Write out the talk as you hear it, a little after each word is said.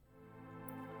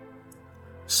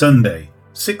Sunday,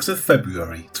 6th of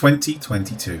February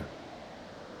 2022.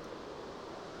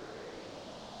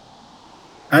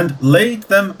 And laid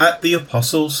them at the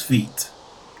apostles' feet,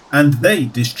 and they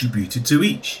distributed to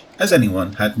each, as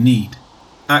anyone had need.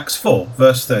 Acts 4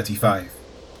 verse 35.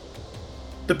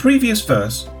 The previous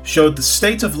verse showed the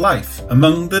state of life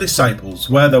among the disciples,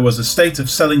 where there was a state of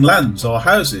selling lands or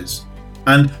houses,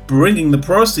 and bringing the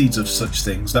proceeds of such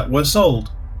things that were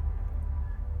sold.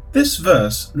 This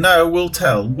verse now will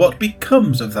tell what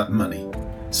becomes of that money,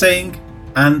 saying,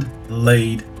 and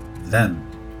laid them.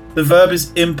 The verb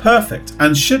is imperfect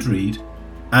and should read,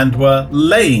 and were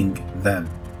laying them.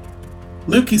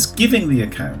 Luke is giving the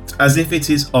account as if it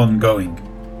is ongoing.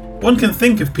 One can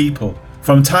think of people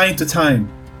from time to time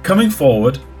coming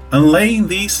forward and laying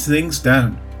these things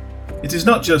down. It is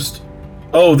not just,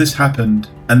 oh, this happened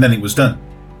and then it was done.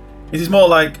 It is more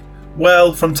like,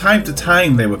 well, from time to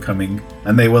time they were coming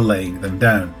and they were laying them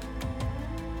down.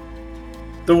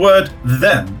 The word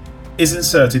them is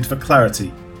inserted for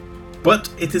clarity, but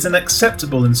it is an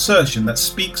acceptable insertion that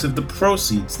speaks of the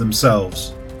proceeds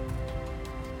themselves.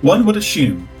 One would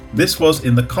assume this was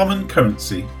in the common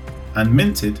currency and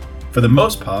minted, for the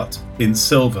most part, in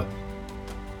silver.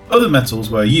 Other metals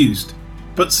were used,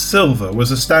 but silver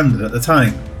was a standard at the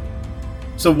time.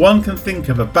 So one can think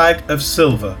of a bag of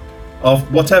silver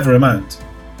of whatever amount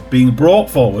being brought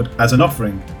forward as an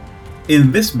offering.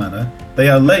 In this manner they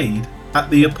are laid at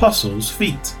the apostles'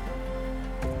 feet.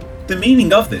 The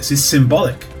meaning of this is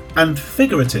symbolic and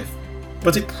figurative,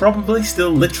 but it probably still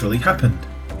literally happened.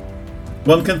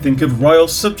 One can think of royal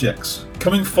subjects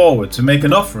coming forward to make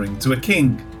an offering to a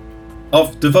king,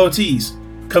 of devotees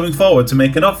coming forward to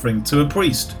make an offering to a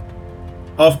priest,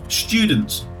 of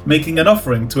students making an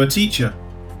offering to a teacher,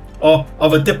 or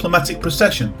of a diplomatic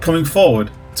procession coming forward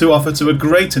to offer to a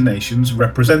greater nation's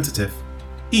representative.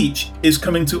 Each is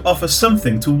coming to offer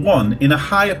something to one in a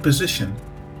higher position,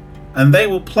 and they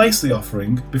will place the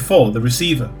offering before the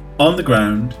receiver, on the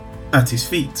ground, at his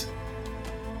feet.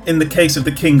 In the case of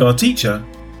the king or teacher,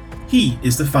 he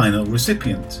is the final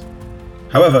recipient.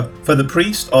 However, for the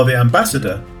priest or the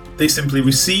ambassador, they simply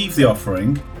receive the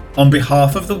offering on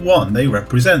behalf of the one they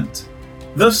represent.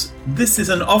 Thus, this is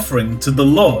an offering to the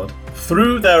Lord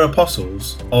through their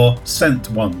apostles or sent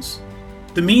ones.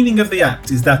 The meaning of the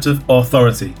act is that of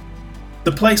authority.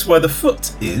 The place where the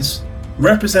foot is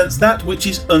represents that which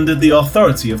is under the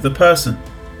authority of the person.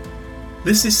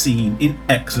 This is seen in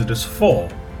Exodus 4,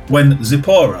 when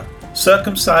Zipporah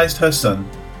circumcised her son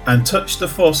and touched the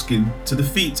foreskin to the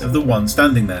feet of the one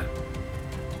standing there.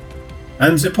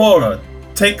 And Zipporah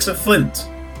takes a flint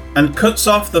and cuts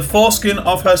off the foreskin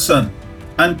of her son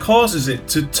and causes it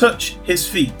to touch his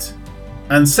feet,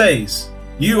 and says,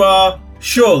 "You are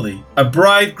surely a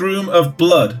bridegroom of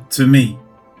blood to me."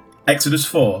 Exodus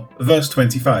 4 verse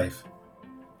 25.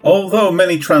 Although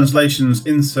many translations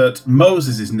insert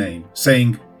Moses' name,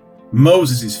 saying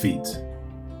Moses' feet,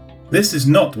 this is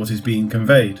not what is being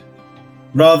conveyed.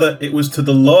 Rather, it was to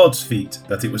the Lord's feet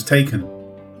that it was taken,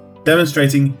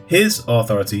 demonstrating his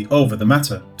authority over the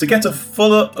matter. To get a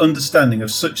fuller understanding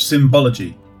of such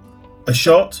symbology, a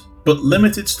short but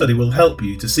limited study will help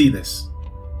you to see this.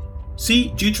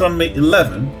 See Deuteronomy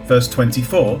 11 verse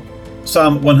 24,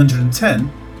 Psalm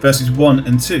 110 verses 1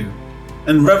 and 2,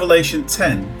 and Revelation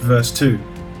 10 verse 2.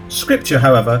 Scripture,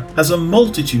 however, has a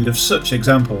multitude of such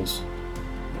examples.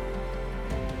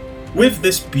 With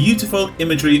this beautiful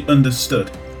imagery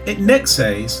understood, it next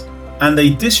says, and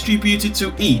they distributed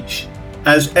to each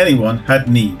as anyone had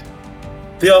need.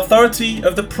 The authority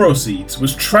of the proceeds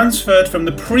was transferred from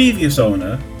the previous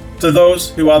owner to those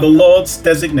who are the Lord's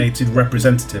designated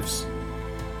representatives.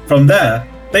 From there,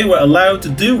 they were allowed to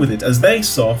do with it as they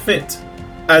saw fit.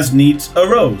 As needs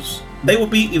arose, they will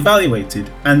be evaluated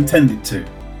and tended to.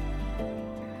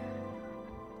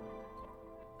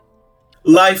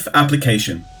 Life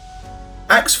application.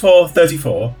 Acts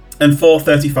 4:34 and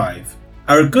 4:35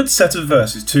 are a good set of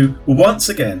verses to once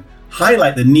again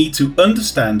highlight the need to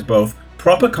understand both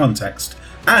proper context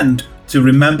and to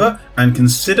remember and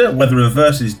consider whether a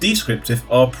verse is descriptive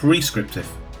or prescriptive.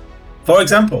 For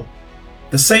example,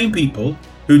 the same people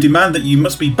who demand that you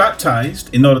must be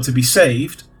baptized in order to be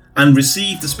saved and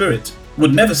receive the Spirit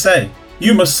would never say,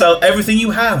 you must sell everything you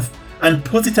have and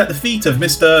put it at the feet of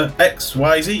Mr.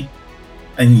 XYZ.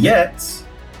 And yet,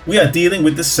 we are dealing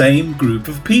with the same group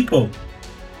of people.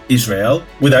 Israel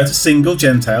without a single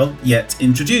Gentile yet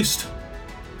introduced.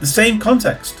 The same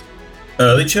context.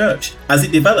 Early church as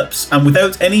it develops and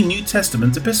without any New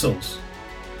Testament epistles.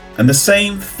 And the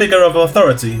same figure of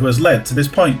authority who has led to this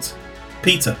point,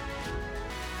 Peter.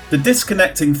 The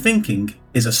disconnecting thinking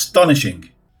is astonishing.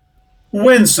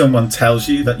 When someone tells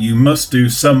you that you must do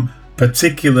some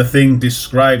particular thing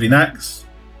described in Acts,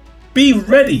 be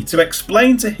ready to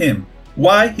explain to him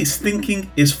why his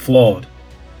thinking is flawed.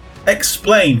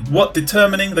 Explain what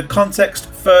determining the context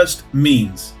first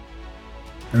means,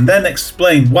 and then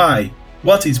explain why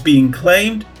what is being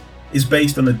claimed is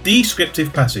based on a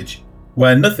descriptive passage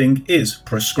where nothing is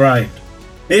prescribed.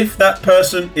 If that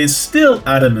person is still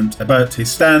adamant about his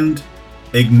stand,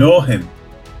 ignore him.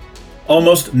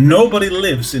 Almost nobody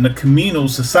lives in a communal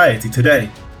society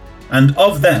today, and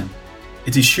of them,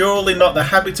 it is surely not the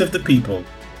habit of the people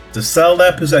to sell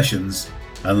their possessions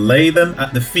and lay them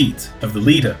at the feet of the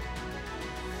leader.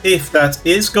 If that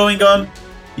is going on,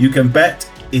 you can bet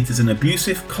it is an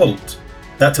abusive cult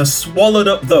that has swallowed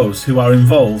up those who are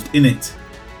involved in it.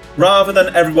 Rather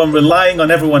than everyone relying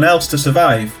on everyone else to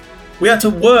survive, we are to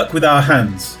work with our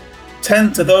hands,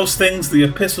 tend to those things the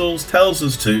epistles tells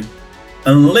us to,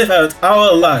 and live out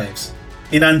our lives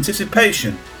in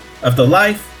anticipation of the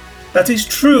life that is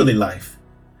truly life,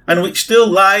 and which still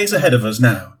lies ahead of us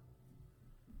now.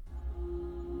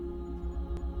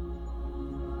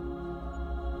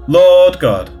 Lord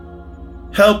God,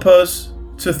 help us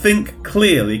to think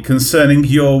clearly concerning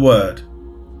your word.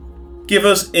 Give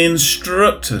us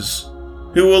instructors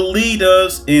who will lead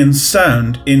us in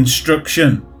sound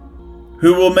instruction,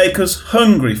 who will make us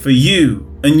hungry for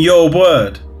you and your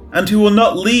word, and who will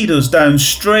not lead us down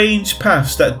strange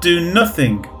paths that do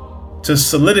nothing to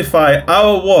solidify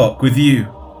our walk with you.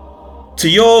 To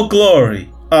your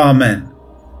glory, Amen.